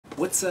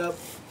What's up?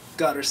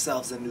 Got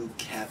ourselves a new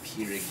cap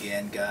here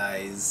again,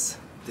 guys.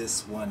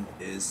 This one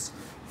is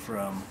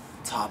from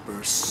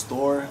Topper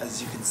Store.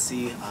 As you can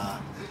see,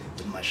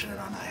 with my shirt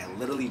on, I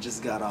literally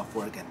just got off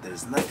work, and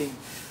there's nothing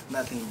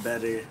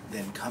better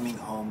than coming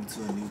home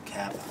to a new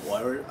cap.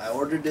 I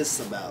ordered this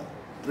about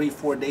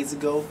 3-4 days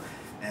ago,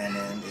 and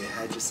then it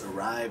had just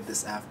arrived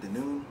this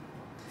afternoon.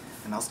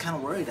 And I was kind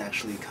of worried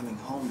actually coming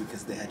home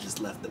because they had just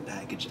left the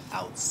package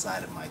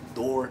outside of my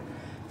door.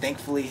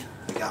 Thankfully,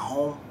 I got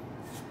home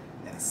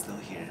and it's still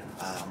here.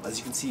 As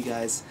you can see,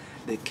 guys,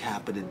 the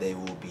cap of the day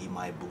will be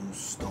my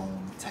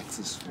Bluestone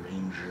Texas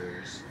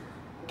Rangers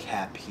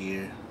cap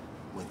here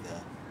with the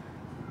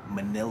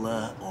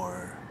Manila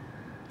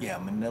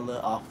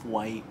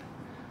off-white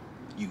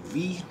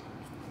UV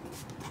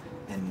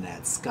and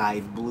that sky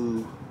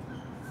blue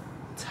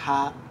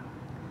top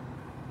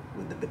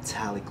with the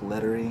metallic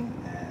lettering.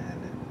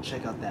 And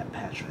check out that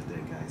patch right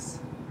there, guys.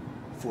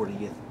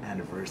 40th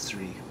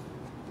anniversary.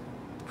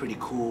 Pretty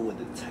cool with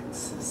the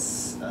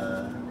Texas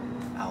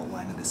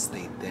outline of the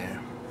state there.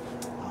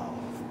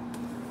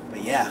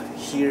 But yeah,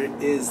 here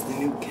is the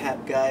new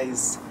cap,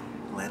 guys.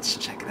 Let's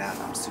check it out.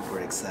 I'm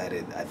super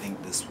excited. I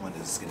think this one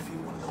is going to be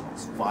one of the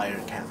most fire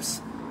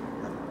caps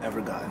I've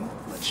ever gotten.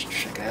 Let's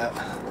check it out.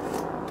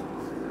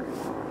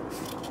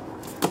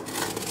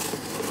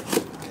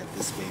 Get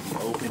this baby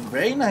open.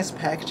 Very nice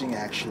packaging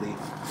actually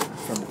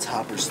from the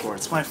Topper Store.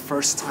 It's my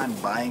first time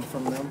buying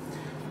from them,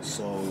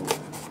 so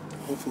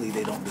hopefully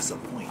they don't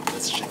disappoint.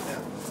 Let's check that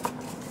out.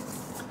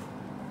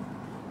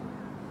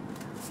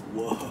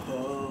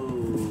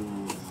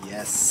 Whoa!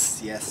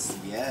 Yes, yes,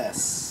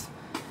 yes.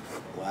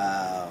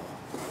 Wow.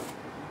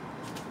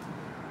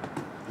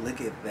 Look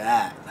at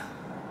that.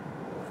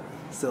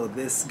 So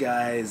this,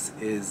 guys,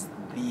 is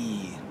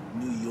the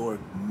New York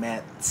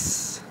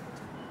Mets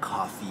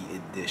Coffee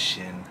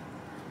Edition.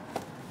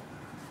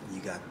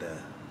 You got the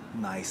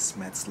nice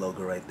Mets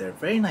logo right there.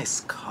 Very nice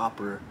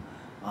copper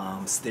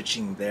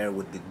stitching there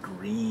with the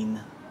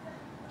green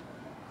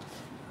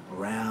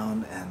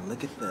around, and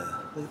look at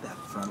that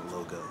front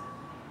logo.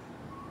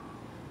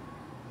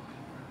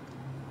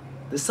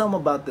 There's something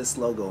about this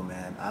logo,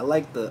 man. I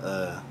like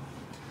the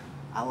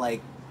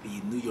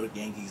New York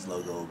Yankees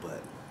logo,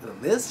 but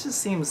this just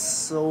seems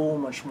so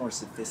much more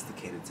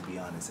sophisticated, to be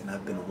honest. And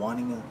I've been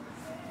wanting a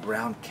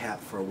brown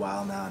cap for a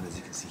while now, and as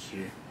you can see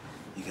here,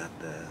 you got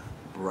the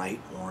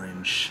bright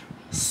orange,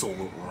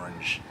 solar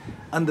orange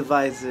on the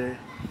visor.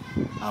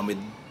 It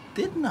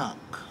did not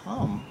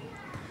come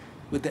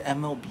with the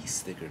MLB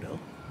sticker though.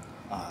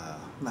 I'm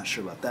not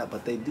sure about that,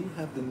 but they do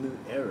have the New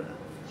Era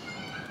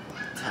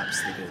top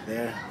sticker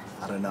there.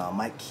 I don't know, I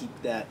might keep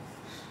that.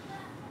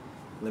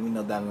 Let me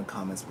know down in the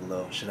comments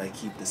below. Should I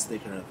keep the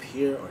sticker up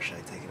here or should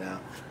I take it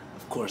out?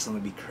 Of course, I'm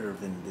gonna be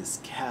curving this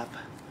cap.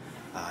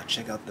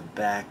 Check out the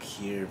back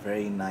here.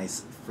 Very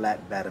nice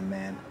flat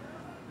Batman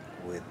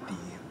with the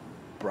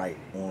bright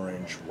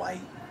orange,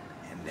 white,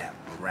 and that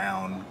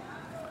brown,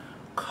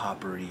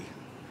 coppery,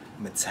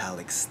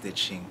 metallic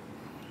stitching.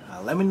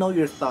 Let me know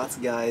your thoughts,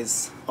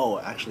 guys. Oh,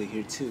 actually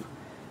here too,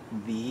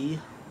 the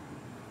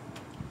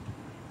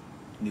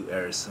New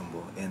Era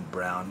symbol in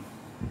brown.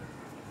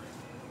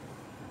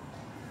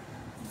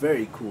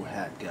 Very cool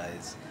hat,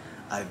 guys.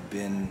 I've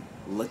been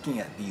looking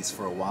at these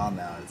for a while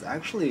now. It's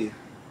actually,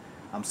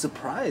 I'm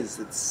surprised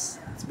it's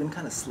been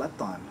kind of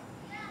slept on.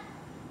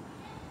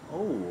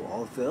 Oh,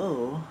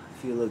 although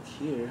if you look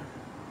here,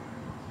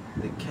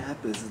 the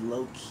cap is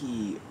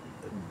low-key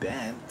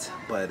bent,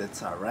 but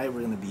it's alright.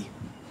 We're gonna be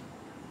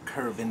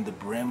curving the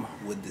brim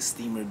with the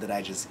steamer that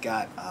I just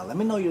got. Let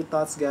me know your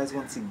thoughts, guys.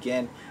 Once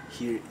again,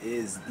 here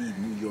is the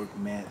New York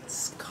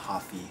Mets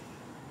Coffee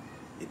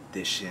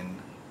Edition,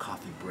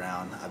 coffee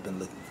brown. I've been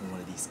looking for one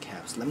of these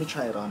caps. Let me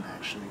try it on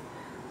actually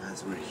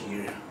as we're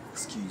here.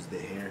 Excuse the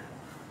hair.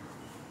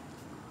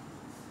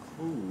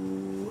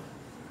 Ooh.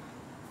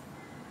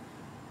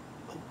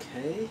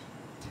 Okay.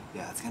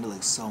 Yeah, it's gonna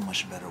look so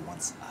much better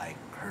once I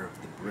curve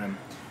the brim.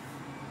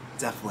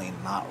 Definitely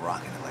not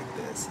rocking it like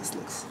this. This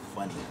looks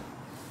funny.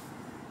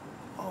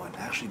 Oh, and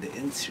actually the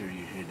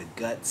interior here, the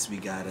guts, we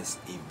got us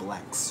a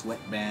black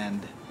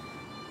sweatband.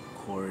 Of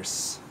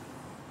course,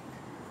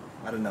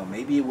 I don't know,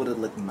 maybe it would have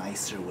looked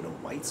nicer with a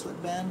white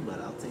sweatband,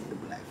 but I'll take the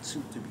black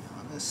too, to be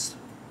honest.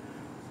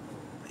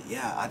 But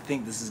yeah, I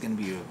think this is gonna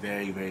be a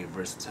very, very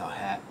versatile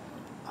hat.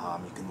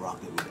 You can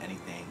rock it with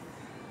anything,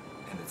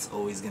 and it's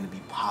always gonna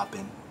be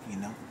popping, you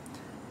know?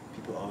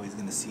 People are always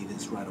gonna see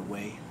this right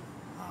away.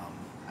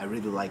 I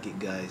really like it,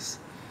 guys.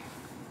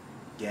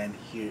 Again,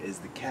 here is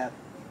the cap.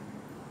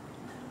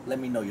 Let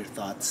me know your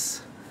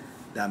thoughts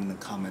down in the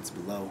comments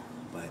below.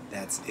 But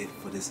that's it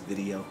for this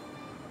video.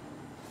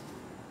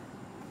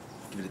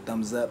 Give it a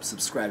thumbs up,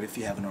 subscribe if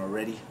you haven't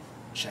already.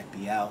 Check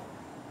me out.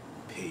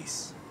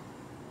 Peace.